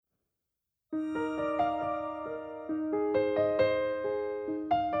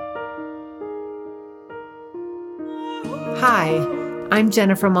Hi, I'm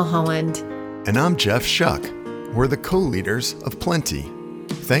Jennifer Mulholland. And I'm Jeff Shuck. We're the co-leaders of Plenty.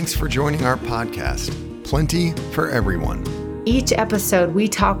 Thanks for joining our podcast, Plenty for Everyone. Each episode, we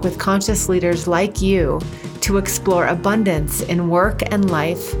talk with conscious leaders like you to explore abundance in work and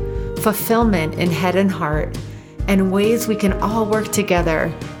life, fulfillment in head and heart, and ways we can all work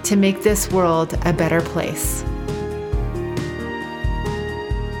together to make this world a better place.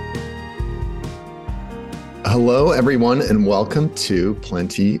 Hello, everyone, and welcome to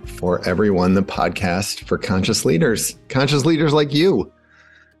Plenty for Everyone, the podcast for conscious leaders like you.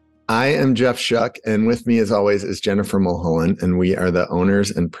 I am Jeff Shuck, and with me, as always, is Jennifer Mulholland, and we are the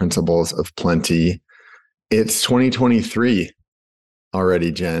owners and principals of Plenty. It's 2023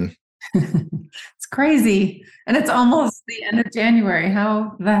 already, Jen. It's crazy. And it's almost the end of January.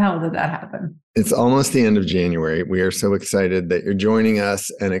 How the hell did that happen? It's almost the end of January. We are so excited that you're joining us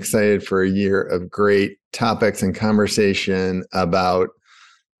and excited for a year of great topics and conversation about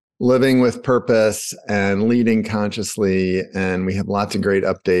living with purpose and leading consciously. And we have lots of great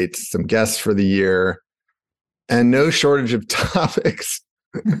updates, some guests for the year, and no shortage of topics.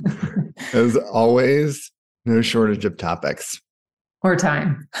 As always, no shortage of topics. Or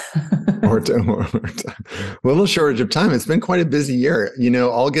time. or time. Little shortage of time. It's been quite a busy year. You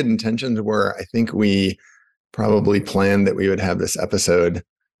know, all good intentions were, I think we probably planned that we would have this episode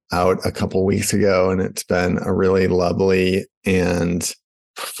out a couple weeks ago, and it's been a really lovely and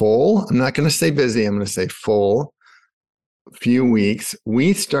full, I'm not going to say busy, I'm going to say full few weeks.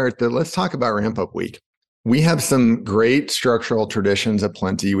 Let's talk about Ramp Up Week. We have some great structural traditions at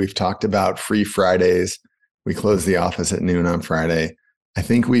Plenty. We've talked about free Fridays. We close the office at noon on Friday. I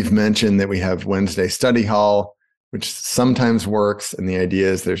think we've mentioned that we have Wednesday study hall, which sometimes works. And the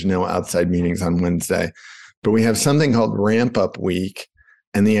idea is there's no outside meetings on Wednesday. But we have something called Ramp Up Week.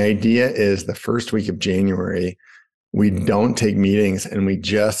 And the idea is the first week of January, we don't take meetings and we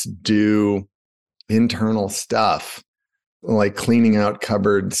just do internal stuff, like cleaning out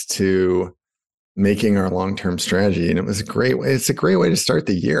cupboards to making our long-term strategy. And it's a great way to start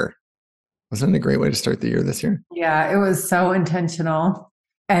the year. Wasn't it a great way to start the year this year? Yeah, it was so intentional.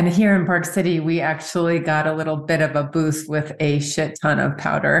 And here in Park City, we actually got a little bit of a boost with a shit ton of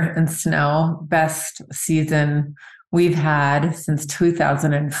powder and snow. Best season we've had since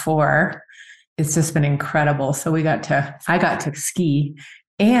 2004. It's just been incredible. So I got to ski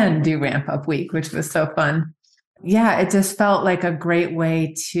and do Ramp Up Week, which was so fun. Yeah, it just felt like a great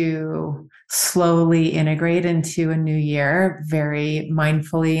way to slowly integrate into a new year, very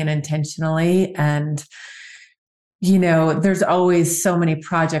mindfully and intentionally. And, you know, there's always so many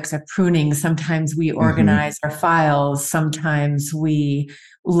projects of pruning. Sometimes we organize our files. Sometimes we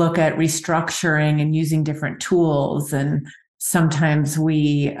look at restructuring and using different tools. And sometimes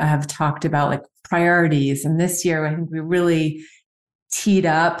we have talked about like priorities. And this year, I think we really teed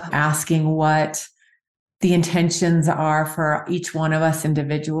up asking what the intentions are for each one of us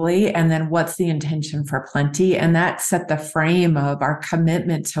individually, and then what's the intention for Plenty. And that set the frame of our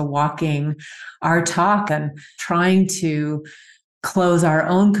commitment to walking our talk and trying to close our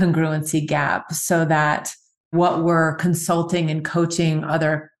own congruency gap so that what we're consulting and coaching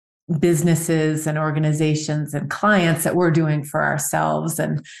other businesses and organizations and clients that we're doing for ourselves.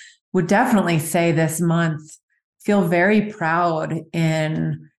 And would definitely say this month, feel very proud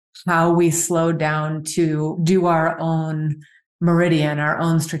in how we slowed down to do our own meridian, our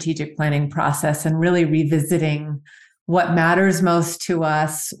own strategic planning process, and really revisiting what matters most to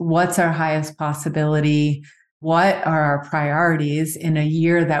us, what's our highest possibility, what are our priorities in a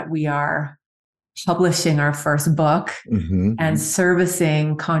year that we are publishing our first book and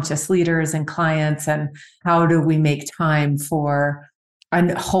servicing conscious leaders and clients, and how do we make time for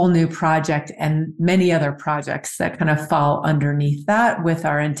a whole new project and many other projects that kind of fall underneath that, with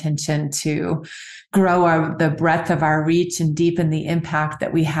our intention to grow the breadth of our reach and deepen the impact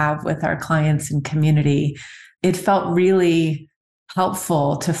that we have with our clients and community. It felt really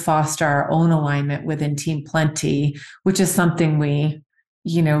helpful to foster our own alignment within Team Plenty, which is something we,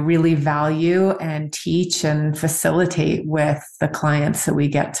 you know, really value and teach and facilitate with the clients that we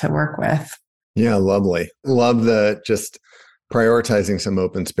get to work with. Yeah, lovely. Love the just prioritizing some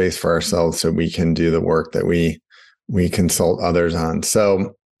open space for ourselves so we can do the work that we consult others on.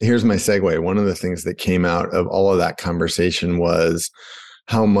 So here's my segue. One of the things that came out of all of that conversation was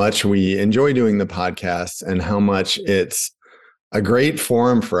how much we enjoy doing the podcast and how much it's a great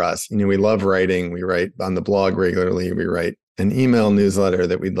forum for us. You know, we love writing. We write on the blog regularly. We write an email newsletter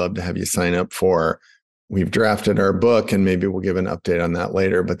that we'd love to have you sign up for. We've drafted our book, and maybe we'll give an update on that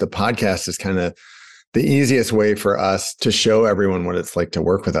later. But the podcast is kind of the easiest way for us to show everyone what it's like to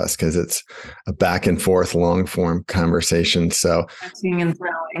work with us, because it's a back and forth, long form conversation. So catching and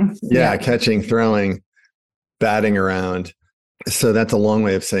throwing. Yeah, catching, throwing, batting around. So that's a long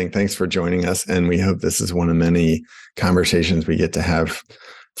way of saying thanks for joining us. And we hope this is one of many conversations we get to have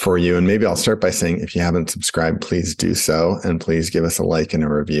for you. And maybe I'll start by saying, if you haven't subscribed, please do so. And please give us a like and a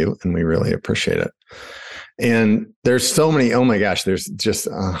review. And we really appreciate it. And there's so many, oh my gosh, there's just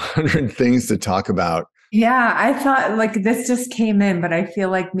 100 things to talk about. Yeah, I thought like this just came in, but I feel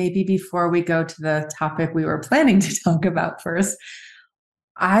like maybe before we go to the topic we were planning to talk about first,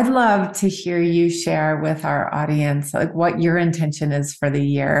 I'd love to hear you share with our audience, like what your intention is for the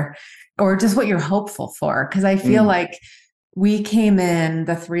year or just what you're hopeful for. Because I feel like we came in,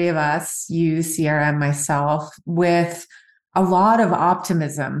 the three of us, you, Sierra, and myself, with a lot of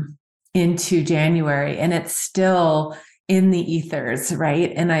optimism into January, and it's still in the ethers,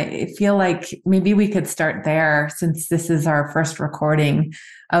 right? And I feel like maybe we could start there, since this is our first recording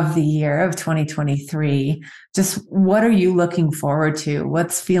of the year of 2023. Just what are you looking forward to?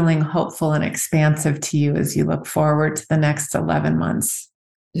 What's feeling hopeful and expansive to you as you look forward to the next 11 months?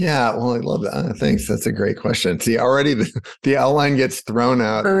 Yeah, well, I love that. Thanks. That's a great question. See, already the outline gets thrown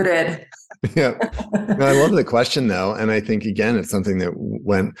out. Loaded. Yeah. No, I love the question, though. And I think, again, it's something that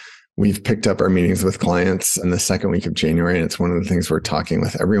when we've picked up our meetings with clients in the second week of January, and it's one of the things we're talking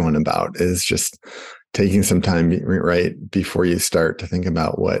with everyone about, is just taking some time right before you start to think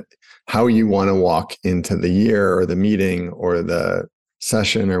about how you want to walk into the year or the meeting or the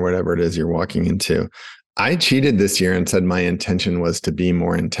session or whatever it is you're walking into. I cheated this year and said my intention was to be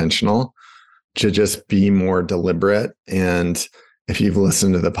more intentional, to just be more deliberate. And if you've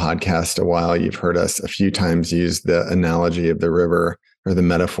listened to the podcast a while, you've heard us a few times use the analogy of the river, or the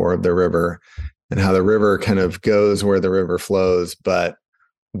metaphor of the river, and how the river kind of goes where the river flows, but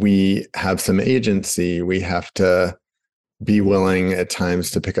we have some agency. We have to be willing at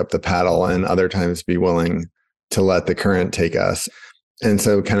times to pick up the paddle, and other times be willing to let the current take us. And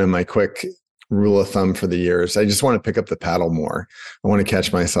so kind of my quick rule of thumb for the year is I just want to pick up the paddle more. I want to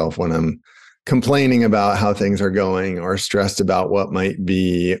catch myself when I'm complaining about how things are going, or stressed about what might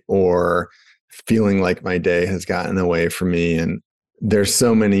be, or feeling like my day has gotten away from me. And there's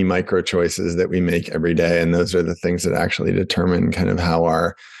so many micro choices that we make every day. And those are the things that actually determine kind of how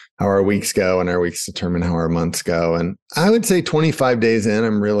our weeks go, and our weeks determine how our months go. And I would say 25 days in,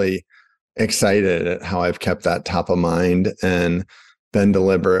 I'm really excited at how I've kept that top of mind and been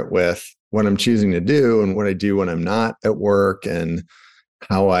deliberate with what I'm choosing to do and what I do when I'm not at work, and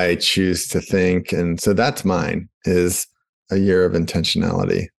how I choose to think. And so that's mine, is a year of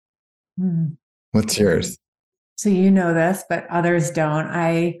intentionality. What's yours? So you know this, but others don't.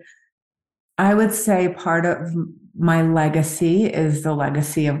 I would say part of my legacy is the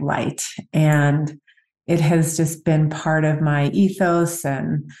legacy of light. And it has just been part of my ethos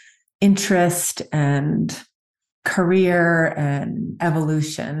and interest and career and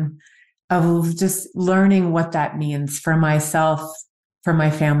evolution, of just learning what that means for myself, for my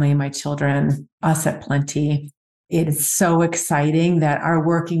family, my children, us at Plenty. It is so exciting that our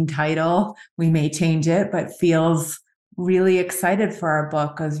working title, we may change it, but feels really excited for our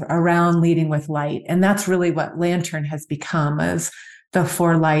book, is around leading with light. And that's really what Lantern has become, as the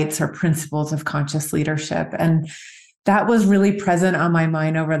 4 lights or principles of conscious leadership. And that was really present on my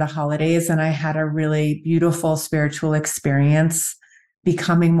mind over the holidays. And I had a really beautiful spiritual experience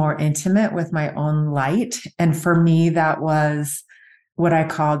becoming more intimate with my own light. And for me, that was what I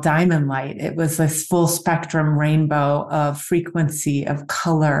call diamond light. It was this full spectrum rainbow of frequency, of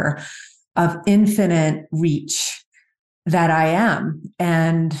color, of infinite reach that I am.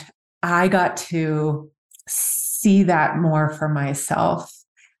 And I got to see that more for myself.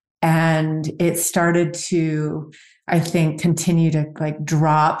 And it started to, I think, continue to like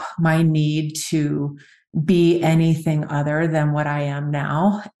drop my need to be anything other than what I am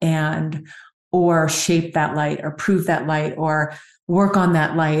now, and or shape that light, or prove that light, or work on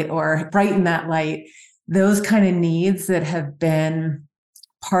that light, or brighten that light. Those kind of needs that have been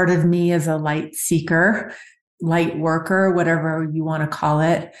part of me as a light seeker, light worker, whatever you want to call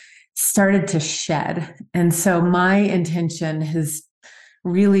it, started to shed. And so my intention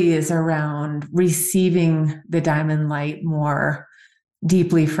really is around receiving the diamond light more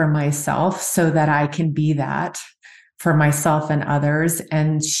deeply for myself, so that I can be that for myself and others,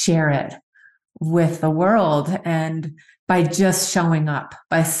 and share it with the world. And by just showing up,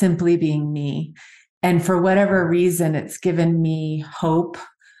 by simply being me. And for whatever reason, it's given me hope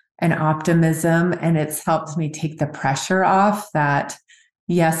and optimism, and it's helped me take the pressure off that,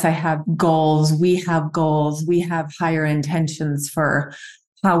 yes, I have goals. We have goals. We have higher intentions for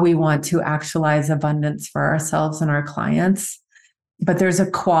how we want to actualize abundance for ourselves and our clients. But there's a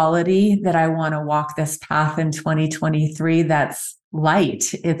quality that I want to walk this path in 2023 that's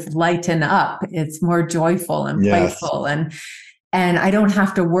light. It's lighten up. It's more joyful and playful. And I don't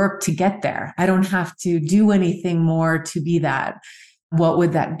have to work to get there. I don't have to do anything more to be that. What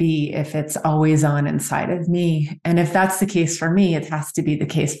would that be if it's always on inside of me? And if that's the case for me, it has to be the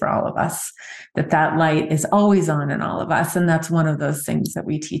case for all of us, that light is always on in all of us. And that's one of those things that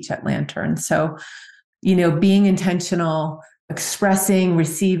we teach at Lantern. So, being intentional, expressing,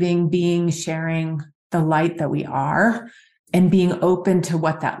 receiving, being, sharing the light that we are, and being open to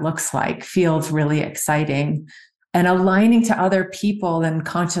what that looks like feels really exciting. And aligning to other people and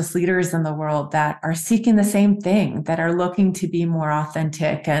conscious leaders in the world that are seeking the same thing, that are looking to be more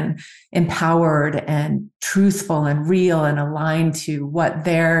authentic and empowered and truthful and real and aligned to what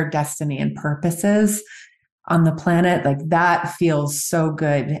their destiny and purpose is on the planet. Like, that feels so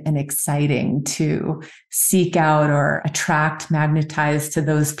good and exciting to seek out or attract, magnetize to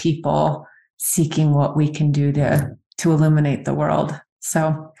those people seeking what we can do to illuminate the world.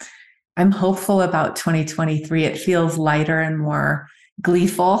 So I'm hopeful about 2023. It feels lighter and more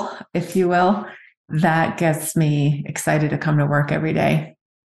gleeful, if you will. That gets me excited to come to work every day.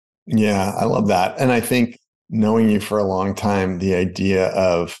 Yeah, I love that. And I think, knowing you for a long time, the idea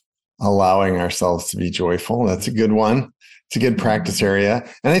of allowing ourselves to be joyful, that's a good one. It's a good practice area.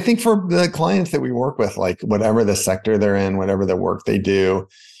 And I think for the clients that we work with, like whatever the sector they're in, whatever the work they do,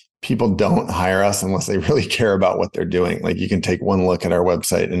 people don't hire us unless they really care about what they're doing. Like, you can take one look at our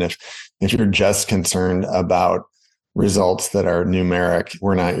website, and if you're just concerned about results that are numeric,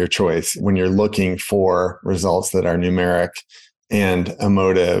 we're not your choice. When you're looking for results that are numeric and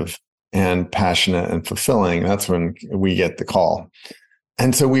emotive and passionate and fulfilling, that's when we get the call.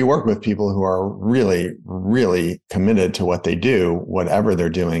 And so we work with people who are really, really committed to what they do, whatever they're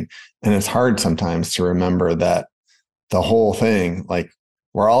doing. And it's hard sometimes to remember that the whole thing, like,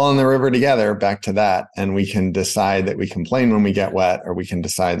 we're all in the river together, back to that. And we can decide that we complain when we get wet, or we can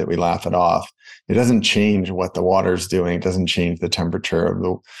decide that we laugh it off. It doesn't change what the water's doing. It doesn't change the temperature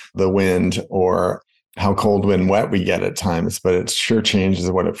of the wind or how cold and wet we get at times, but it sure changes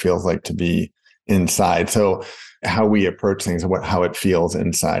what it feels like to be inside. So how we approach things, how it feels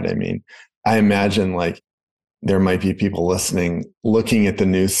inside. I mean, I imagine, like, there might be people listening, looking at the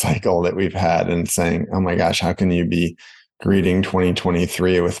news cycle that we've had and saying, oh my gosh, how can you be greeting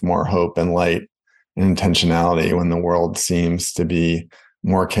 2023 with more hope and light and intentionality when the world seems to be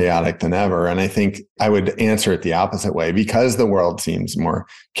more chaotic than ever? And I think I would answer it the opposite way. Because the world seems more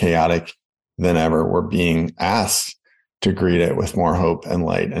chaotic than ever, we're being asked to greet it with more hope and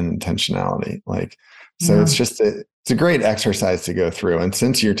light and intentionality. It's a great exercise to go through. And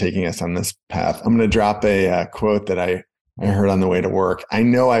since you're taking us on this path, I'm going to drop a quote that I heard on the way to work. I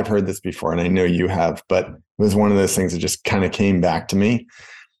know I've heard this before, and I know you have, but it was one of those things that just kind of came back to me.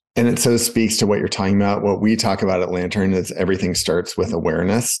 And it so speaks to what you're talking about. What we talk about at Lantern is everything starts with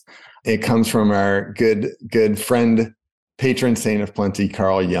awareness. It comes from our good friend, patron saint of plenty,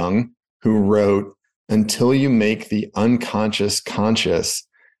 Carl Jung, who wrote, "Until you make the unconscious conscious,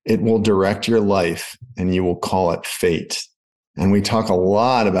 it will direct your life and you will call it fate." And we talk a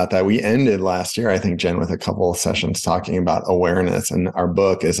lot about that. We ended last year, I think, Jen, with a couple of sessions talking about awareness. And our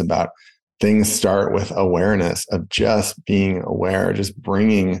book is about things start with awareness, of just being aware, just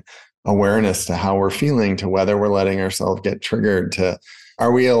bringing awareness to how we're feeling, to whether we're letting ourselves get triggered, to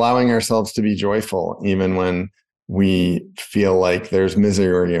are we allowing ourselves to be joyful even when we feel like there's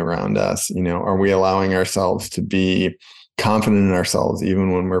misery around us? Are we allowing ourselves to be confident in ourselves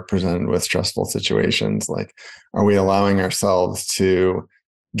even when we're presented with stressful situations? Like, are we allowing ourselves to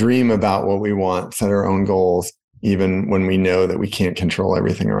dream about what we want, set our own goals, even when we know that we can't control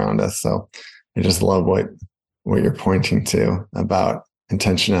everything around us? So I just love what you're pointing to about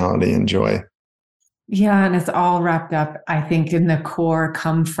intentionality and joy. Yeah, and it's all wrapped up, I think, in the core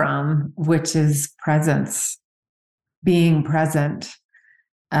come from, which is presence, being present,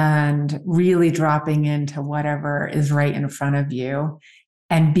 and really dropping into whatever is right in front of you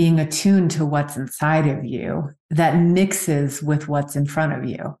and being attuned to what's inside of you that mixes with what's in front of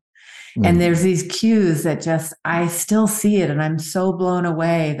you. Mm-hmm. And there's these cues that I still see it. And I'm so blown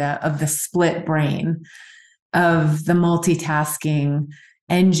away of the split brain, of the multitasking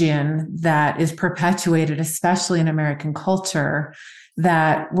engine that is perpetuated, especially in American culture,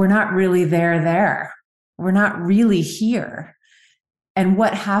 that we're not really there. We're not really here. And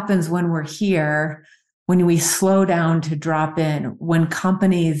what happens when we're here, when we slow down to drop in, when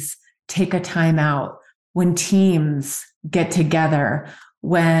companies take a time out, when teams get together,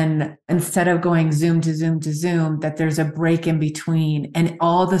 when instead of going Zoom to Zoom to Zoom, that there's a break in between and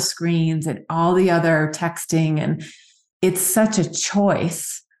all the screens and all the other texting. And it's such a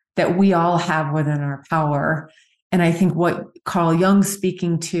choice that we all have within our power. And I think what Carl Jung's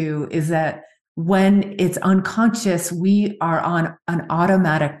speaking to is that when it's unconscious, we are on an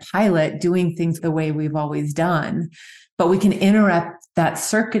automatic pilot doing things the way we've always done, but we can interrupt that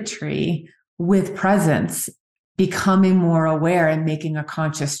circuitry with presence, becoming more aware and making a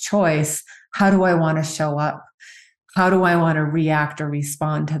conscious choice. How do I want to show up? How do I want to react or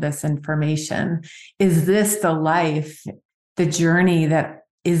respond to this information? Is this the life, the journey that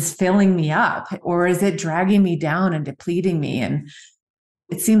is filling me up, or is it dragging me down and depleting me? And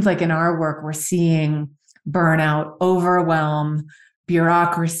it seems like in our work, we're seeing burnout, overwhelm,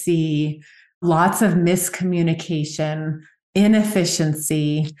 bureaucracy, lots of miscommunication,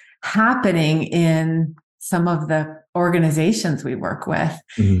 inefficiency happening in some of the organizations we work with.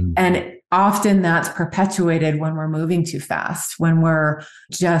 Mm-hmm. And often that's perpetuated when we're moving too fast, when we're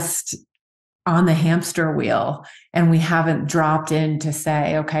just on the hamster wheel and we haven't dropped in to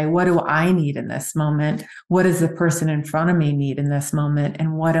say, okay, what do I need in this moment? What does the person in front of me need in this moment?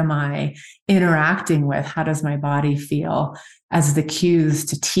 And what am I interacting with? How does my body feel as the cues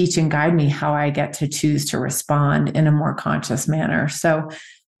to teach and guide me how I get to choose to respond in a more conscious manner? So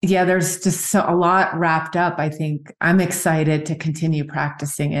yeah, there's just a lot wrapped up. I think I'm excited to continue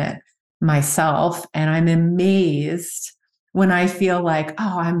practicing it myself. And I'm amazed when I feel like,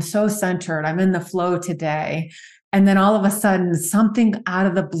 oh, I'm so centered, I'm in the flow today. And then all of a sudden, something out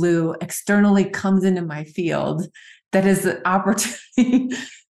of the blue externally comes into my field that is an opportunity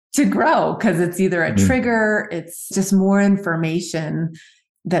to grow, because it's either a trigger, it's just more information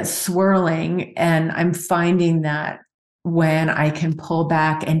that's swirling. And I'm finding that when I can pull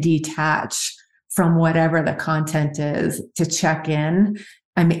back and detach from whatever the content is to check in,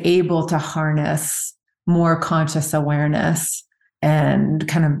 I'm able to harness more conscious awareness and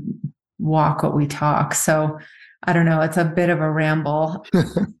kind of walk what we talk. So I don't know, it's a bit of a ramble.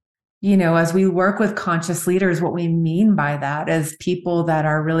 As we work with conscious leaders, what we mean by that is people that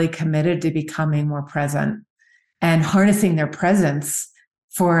are really committed to becoming more present and harnessing their presence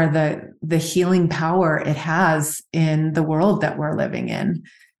for the healing power it has in the world that we're living in,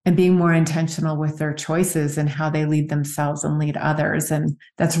 and being more intentional with their choices and how they lead themselves and lead others. And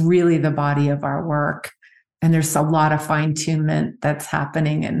that's really the body of our work. And there's a lot of fine-tunement that's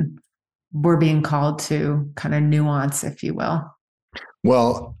happening, and we're being called to kind of nuance, if you will.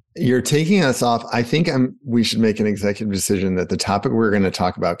 Well, you're taking us off. I think we should make an executive decision that the topic we're going to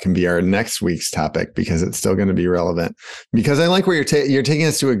talk about can be our next week's topic, because it's still going to be relevant. Because I like where you're taking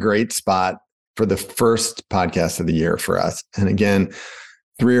us to a great spot for the first podcast of the year for us. And again,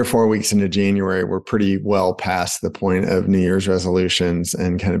 3 or 4 weeks into January, we're pretty well past the point of New Year's resolutions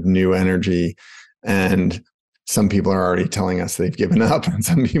and kind of new energy. And some people are already telling us they've given up, and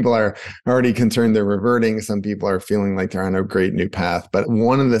some people are already concerned they're reverting. Some people are feeling like they're on a great new path. But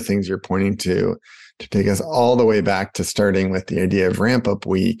one of the things you're pointing to take us all the way back to starting with the idea of ramp up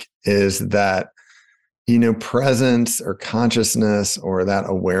week is that, presence or consciousness or that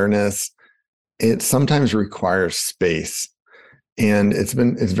awareness, it sometimes requires space. And it's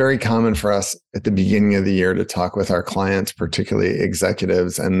very common for us at the beginning of the year to talk with our clients, particularly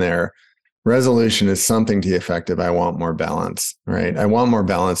executives, and their resolution is something to the effect of, I want more balance, right? I want more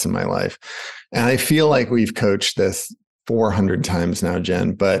balance in my life. And I feel like we've coached this 400 times now,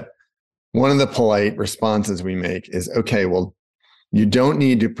 Jen, but one of the polite responses we make is, okay, well, you don't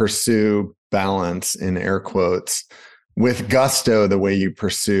need to pursue balance, in air quotes, with gusto the way you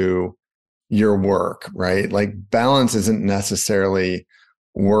pursue your work, right? Like balance isn't necessarily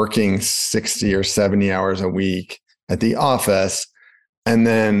working 60 or 70 hours a week at the office and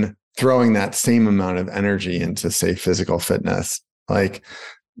then throwing that same amount of energy into, say, physical fitness. Like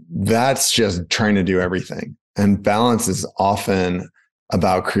that's just trying to do everything. And balance is often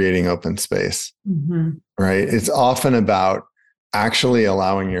about creating open space, right? It's often about actually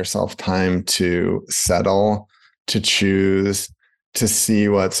allowing yourself time to settle, to choose, to see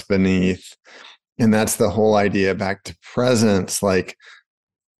what's beneath. And that's the whole idea, back to presence. Like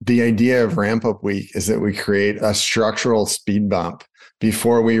the idea of ramp up week is that we create a structural speed bump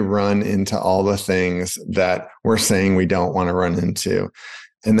before we run into all the things that we're saying we don't want to run into.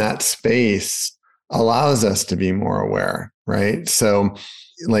 And that space allows us to be more aware, right? So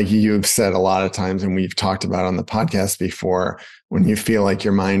like you've said a lot of times, and we've talked about on the podcast before, when you feel like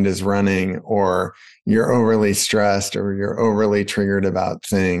your mind is running or you're overly stressed or you're overly triggered about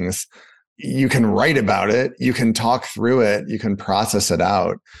things, you can write about it, you can talk through it, you can process it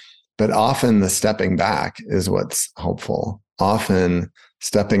out. But often the stepping back is what's helpful. Often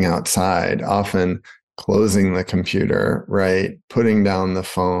stepping outside, often closing the computer, right? Putting down the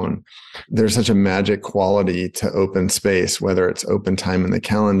phone. There's such a magic quality to open space, whether it's open time in the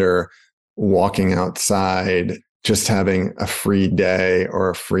calendar, walking outside, just having a free day or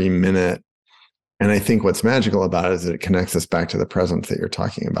a free minute. And I think what's magical about it is that it connects us back to the presence that you're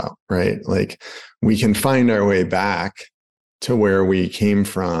talking about, right? Like we can find our way back to where we came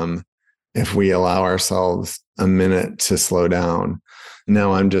from if we allow ourselves a minute to slow down.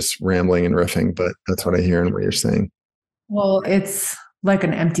 Now I'm just rambling and riffing, but that's what I hear in what you're saying. Well, it's like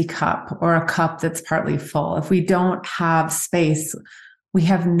an empty cup or a cup that's partly full. If we don't have space, we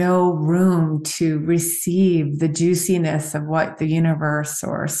have no room to receive the juiciness of what the universe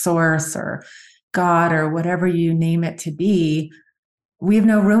or source or God or whatever you name it to be. We have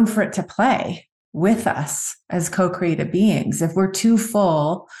no room for it to play with us as co-creative beings. If we're too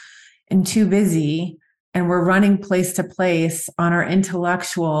full and too busy and we're running place to place on our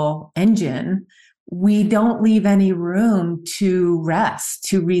intellectual engine, we don't leave any room to rest,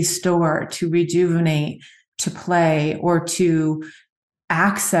 to restore, to rejuvenate, to play, or to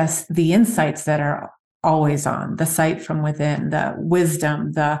access the insights that are always on, the sight from within, the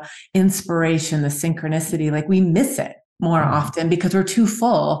wisdom, the inspiration, the synchronicity. Like we miss it more often because we're too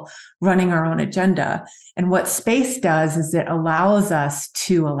full running our own agenda. And what space does is it allows us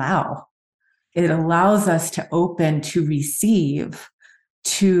to allow. It allows us to open, to receive,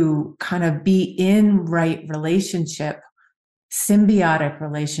 to kind of be in right relationship, symbiotic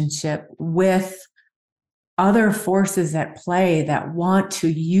relationship with other forces at play that want to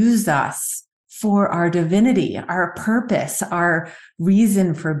use us for our divinity, our purpose, our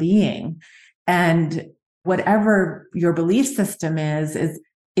reason for being. And whatever your belief system is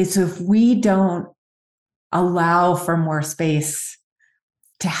if we don't allow for more space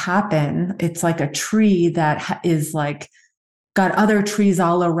to happen, it's like a tree that is like got other trees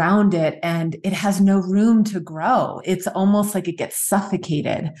all around it and it has no room to grow. It's almost like it gets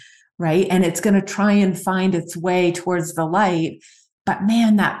suffocated, right? And it's going to try and find its way towards the light. But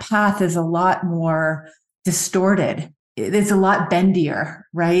man, that path is a lot more distorted. It's a lot bendier,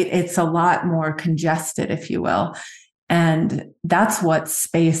 right? It's a lot more congested, if you will. And that's what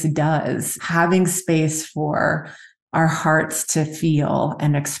space does. Having space for our hearts to feel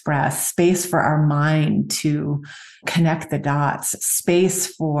and express, space for our mind to connect the dots, space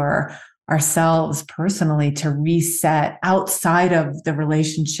for ourselves personally to reset outside of the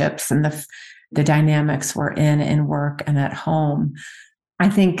relationships and the dynamics we're in work and at home. I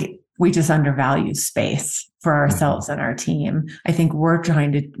think we just undervalue space for ourselves and our team. I think we're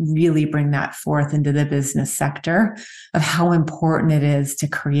trying to really bring that forth into the business sector of how important it is to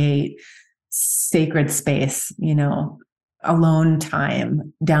create sacred space, alone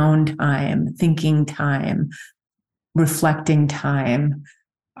time, downtime, thinking time, reflecting time,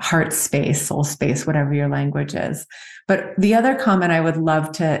 heart space, soul space, whatever your language is. But the other comment I would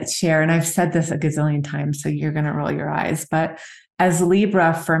love to share, and I've said this a gazillion times, so you're going to roll your eyes, but as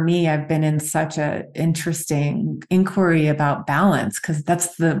Libra, for me, I've been in such an interesting inquiry about balance, because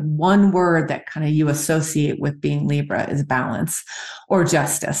that's the one word that kind of you associate with being Libra is balance or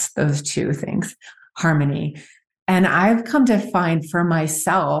justice, those two things, harmony. And I've come to find for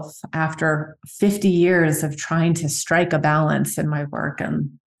myself, after 50 years of trying to strike a balance in my work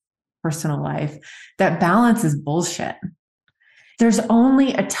and personal life, that balance is bullshit. There's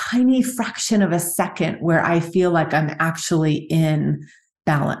only a tiny fraction of a second where I feel like I'm actually in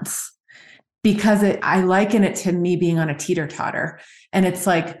balance, because I liken it to me being on a teeter-totter. And it's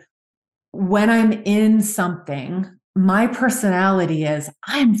like, when I'm in something, my personality is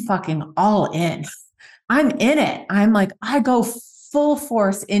I'm fucking all in. I'm in it. I'm like, I go full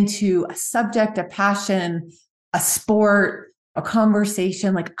force into a subject, a passion, a sport, a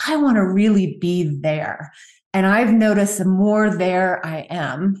conversation. Like I want to really be there. And I've noticed the more there I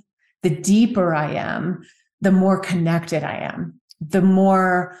am, the deeper I am, the more connected I am, the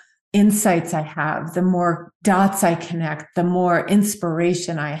more insights I have, the more dots I connect, the more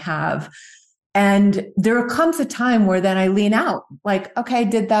inspiration I have. And there comes a time where then I lean out, like, okay,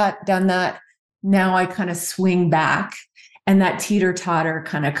 did that, done that. Now I kind of swing back, and that teeter-totter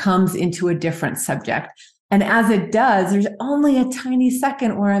kind of comes into a different subject. And as it does, there's only a tiny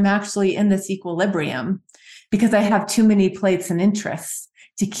second where I'm actually in this equilibrium, because I have too many plates and interests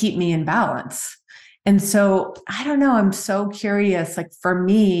to keep me in balance. And so I don't know, I'm so curious. Like for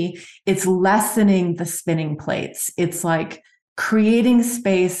me, it's lessening the spinning plates. It's like creating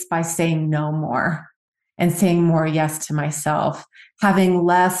space by saying no more and saying more yes to myself, having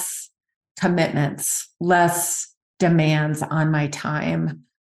less commitments, less demands on my time,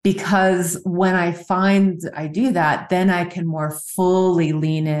 because when I find I do that, then I can more fully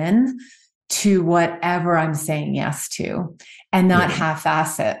lean in to whatever I'm saying yes to and not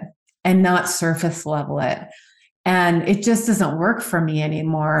half-ass it and not surface level it. And it just doesn't work for me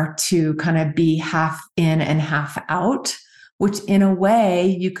anymore to kind of be half in and half out, which in a way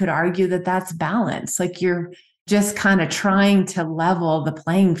you could argue that that's balance. Like you're just kind of trying to level the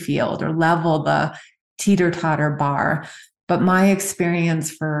playing field or level the teeter-totter bar. But my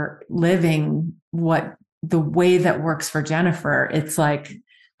experience for living the way that works for Jennifer, it's like,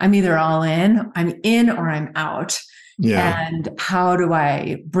 I'm either all in, I'm in, or I'm out. Yeah. And how do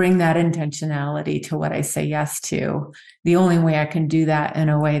I bring that intentionality to what I say yes to? The only way I can do that in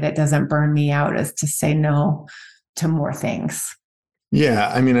a way that doesn't burn me out is to say no to more things.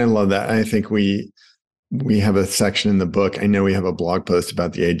 Yeah. I mean, I love that. I think we have a section in the book. I know we have a blog post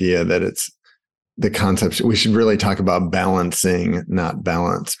about the idea that it's the concept. We should really talk about balancing, not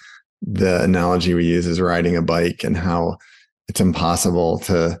balance. The analogy we use is riding a bike and how it's impossible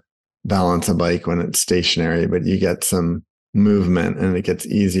to balance a bike when it's stationary, but you get some movement and it gets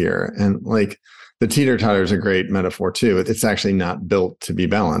easier. And like the teeter-totter is a great metaphor too. It's actually not built to be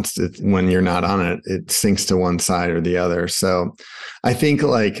balanced. When you're not on it, it sinks to one side or the other. So I think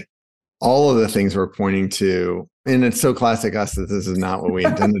like all of the things we're pointing to, and it's so classic us that this is not what we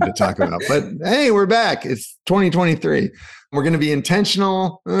intended to talk about, but hey, we're back. It's 2023. We're going to be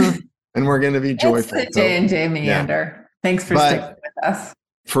intentional and we're going to be joyful. It's the J&J meander. Yeah. Thanks for sticking with us.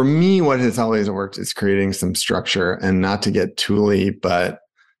 For me, what has always worked is creating some structure, and not to get tooly, but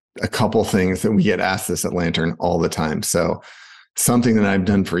a couple things that we get asked this at Lantern all the time. So something that I've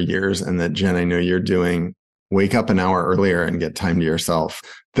done for years and that Jen, I know you're doing, wake up an hour earlier and get time to yourself.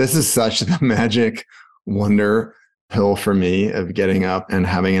 This is such the magic wonder pill for me of getting up and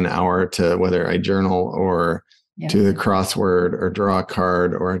having an hour to, whether I journal or do the crossword or draw a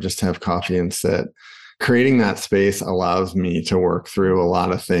card or just have coffee and sit. Creating that space allows me to work through a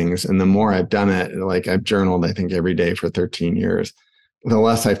lot of things. And the more I've done it, like I've journaled, I think every day for 13 years, the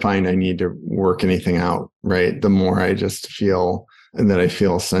less I find I need to work anything out, right? The more I just feel that I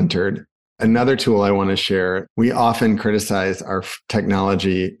feel centered. Another tool I want to share, we often criticize our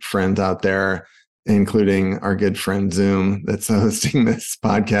technology friends out there, including our good friend Zoom that's hosting this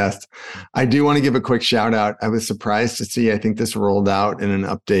podcast. I do want to give a quick shout out. I was surprised to see, I think this rolled out in an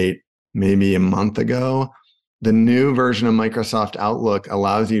update maybe a month ago. The new version of Microsoft Outlook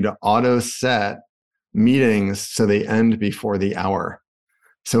allows you to auto set meetings so they end before the hour.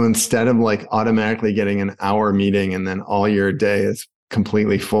 So instead of like automatically getting an hour meeting and then all your day is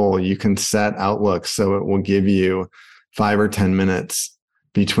completely full, you can set Outlook so it will give you 5 or 10 minutes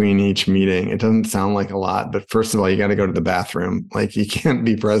between each meeting. It doesn't sound like a lot, but first of all, you got to go to the bathroom. Like you can't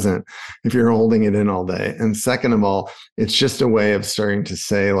be present if you're holding it in all day. And second of all, it's just a way of starting to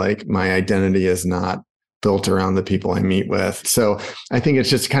say like, my identity is not built around the people I meet with. So I think it's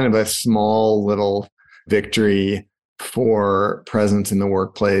just kind of a small little victory for presence in the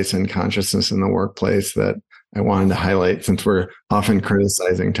workplace and consciousness in the workplace that I wanted to highlight, since we're often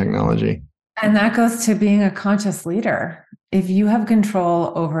criticizing technology. And that goes to being a conscious leader. If you have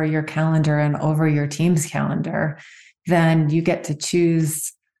control over your calendar and over your team's calendar, then you get to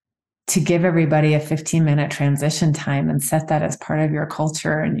choose to give everybody a 15-minute transition time and set that as part of your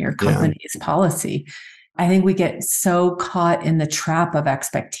culture and your company's policy. I think we get so caught in the trap of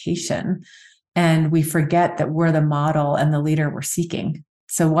expectation, and we forget that we're the model and the leader we're seeking.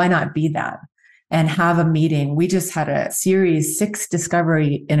 So why not be that and have a meeting? We just had a series 6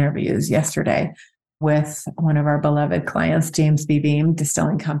 discovery interviews yesterday with one of our beloved clients, James B. Beam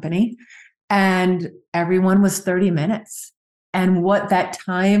Distilling Company. And everyone was 30 minutes. And what that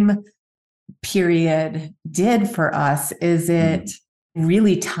time period did for us is it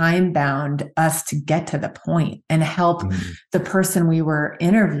really time bound us to get to the point and help the person we were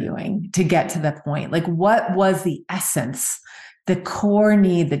interviewing to get to the point. Like, what was the essence, the core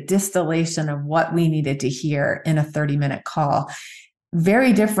need, the distillation of what we needed to hear in a 30-minute call?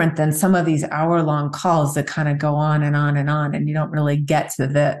 Very different than some of these hour-long calls that kind of go on and on and on, and you don't really get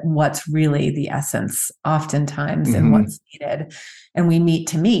to what's really the essence oftentimes and what's needed. And we meet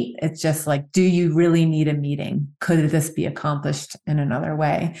to meet. It's just like, do you really need a meeting? Could this be accomplished in another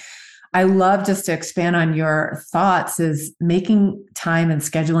way? I love, just to expand on your thoughts, is making time and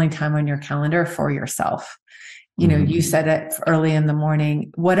scheduling time on your calendar for yourself. You know, you said it early in the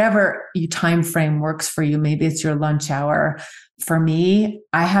morning, whatever your time frame works for you. Maybe it's your lunch hour. For me,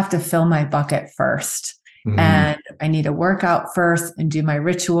 I have to fill my bucket first, and I need to work out first and do my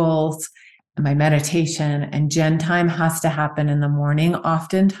rituals and my meditation, and Jen time has to happen in the morning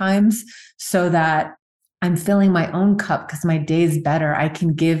oftentimes, so that I'm filling my own cup because my day's better. I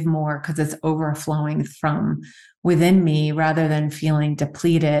can give more because it's overflowing from within me rather than feeling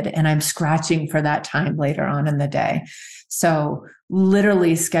depleted. And I'm scratching for that time later on in the day. So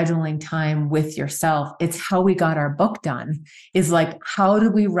literally scheduling time with yourself. It's how we got our book done, is like, how do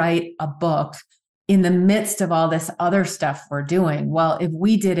we write a book in the midst of all this other stuff we're doing? Well, if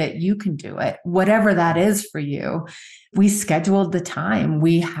we did it, you can do it. Whatever that is for you. We scheduled the time.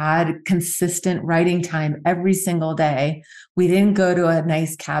 We had consistent writing time every single day. We didn't go to a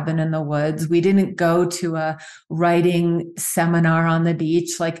nice cabin in the woods. We didn't go to a writing seminar on the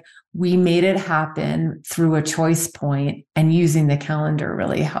beach. Like, we made it happen through a choice point, and using the calendar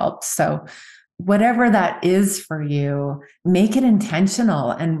really helped. So whatever that is for you, make it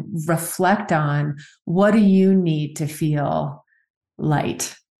intentional and reflect on, what do you need to feel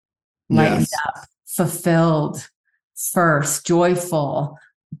lightened up, fulfilled first, joyful,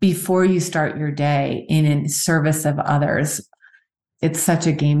 before you start your day in service of others. It's such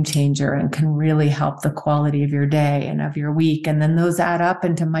a game changer and can really help the quality of your day and of your week. And then those add up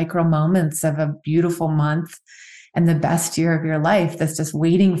into micro moments of a beautiful month and the best year of your life that's just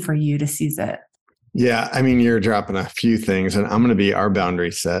waiting for you to seize it. Yeah. I mean, you're dropping a few things, and I'm going to be our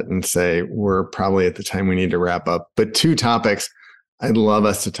boundary set and say we're probably at the time we need to wrap up. But 2 topics I'd love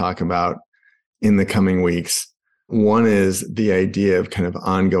us to talk about in the coming weeks. One is the idea of kind of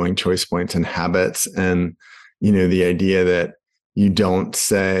ongoing choice points and habits. And, the idea that you don't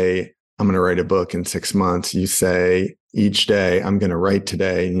say, I'm going to write a book in 6 months. You say each day, I'm going to write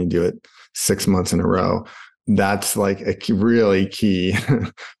today, and you do it 6 months in a row. That's like a really key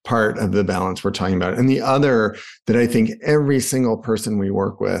part of the balance we're talking about. And the other that I think every single person we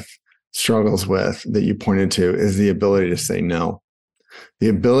work with struggles with, that you pointed to, is the ability to say no. The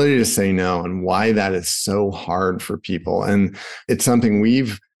ability to say no, and why that is so hard for people. And it's something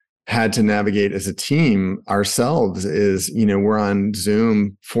we've had to navigate as a team ourselves. Is, we're on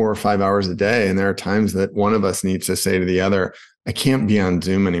Zoom 4 or 5 hours a day. And there are times that one of us needs to say to the other, I can't be on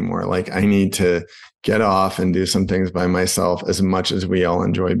Zoom anymore. Like, I need to get off and do some things by myself, as much as we all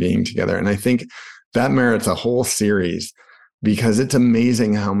enjoy being together. And I think that merits a whole series, because it's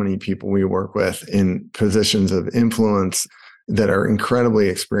amazing how many people we work with in positions of influence that are incredibly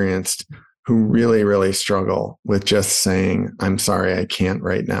experienced, who really, really struggle with just saying, I'm sorry, I can't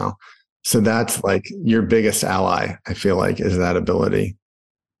right now. So that's like your biggest ally, I feel like, is that ability.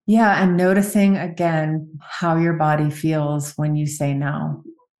 Yeah. And noticing again how your body feels when you say no.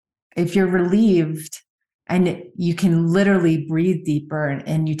 If you're relieved and you can literally breathe deeper,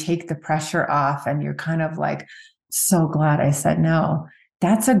 and you take the pressure off, and you're kind of like, so glad I said no,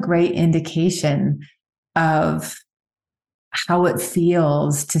 that's a great indication of how it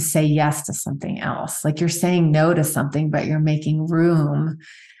feels to say yes to something else. Like, you're saying no to something, but you're making room.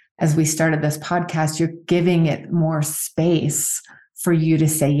 As we started this podcast, you're giving it more space for you to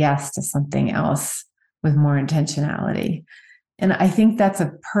say yes to something else with more intentionality. And I think that's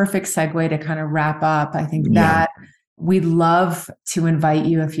a perfect segue to kind of wrap up. I think that we'd love to invite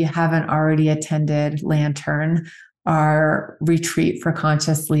you, if you haven't already attended Lantern, our retreat for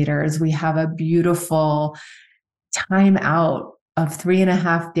conscious leaders. We have a beautiful time out of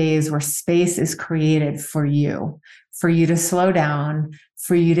 3.5 days where space is created for you to slow down,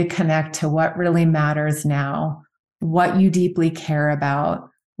 for you to connect to what really matters now, what you deeply care about,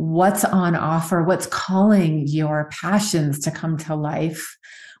 what's on offer, what's calling your passions to come to life,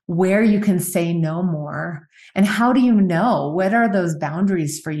 where you can say no more. And how do you know? What are those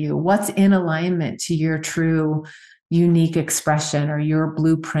boundaries for you? What's in alignment to your true, unique expression, or your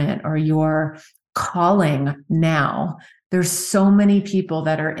blueprint, or your calling now? There's so many people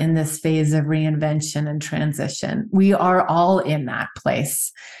that are in this phase of reinvention and transition. We are all in that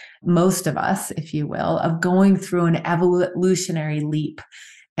place, most of us, if you will, of going through an evolutionary leap.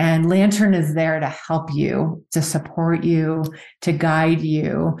 And Lantern is there to help you, to support you, to guide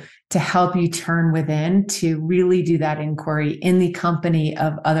you, to help you turn within, to really do that inquiry in the company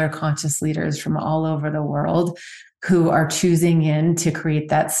of other conscious leaders from all over the world who are choosing in to create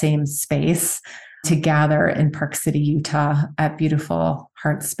that same space to gather in Park City, Utah at beautiful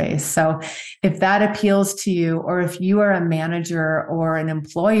Heart Space. So if that appeals to you, or if you are a manager or an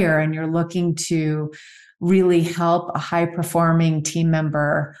employer and you're looking to really help a high-performing team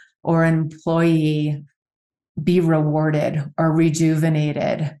member or an employee be rewarded or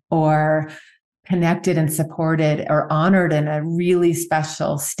rejuvenated or connected and supported or honored in a really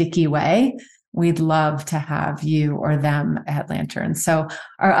special, sticky way, we'd love to have you or them at Lantern. So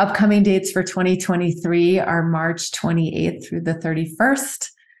our upcoming dates for 2023 are March 28th through the 31st,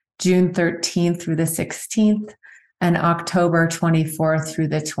 June 13th through the 16th, and October 24th through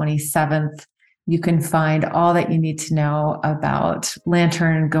the 27th You can find all that you need to know about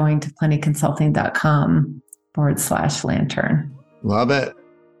Lantern going to plentyconsulting.com/Lantern. Love it.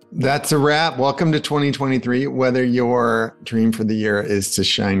 That's a wrap. Welcome to 2023. Whether your dream for the year is to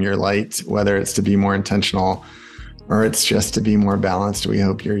shine your light, whether it's to be more intentional, or it's just to be more balanced, we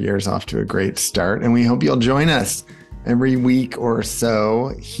hope your year's off to a great start. And we hope you'll join us every week or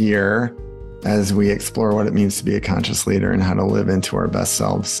so here as we explore what it means to be a conscious leader and how to live into our best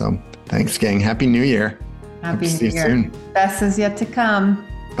selves. So thanks, gang. Happy New Year. Happy New Year. Soon. Best is yet to come.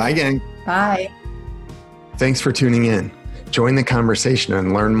 Bye, gang. Bye. Thanks for tuning in. Join the conversation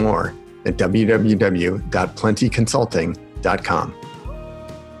and learn more at www.plentyconsulting.com.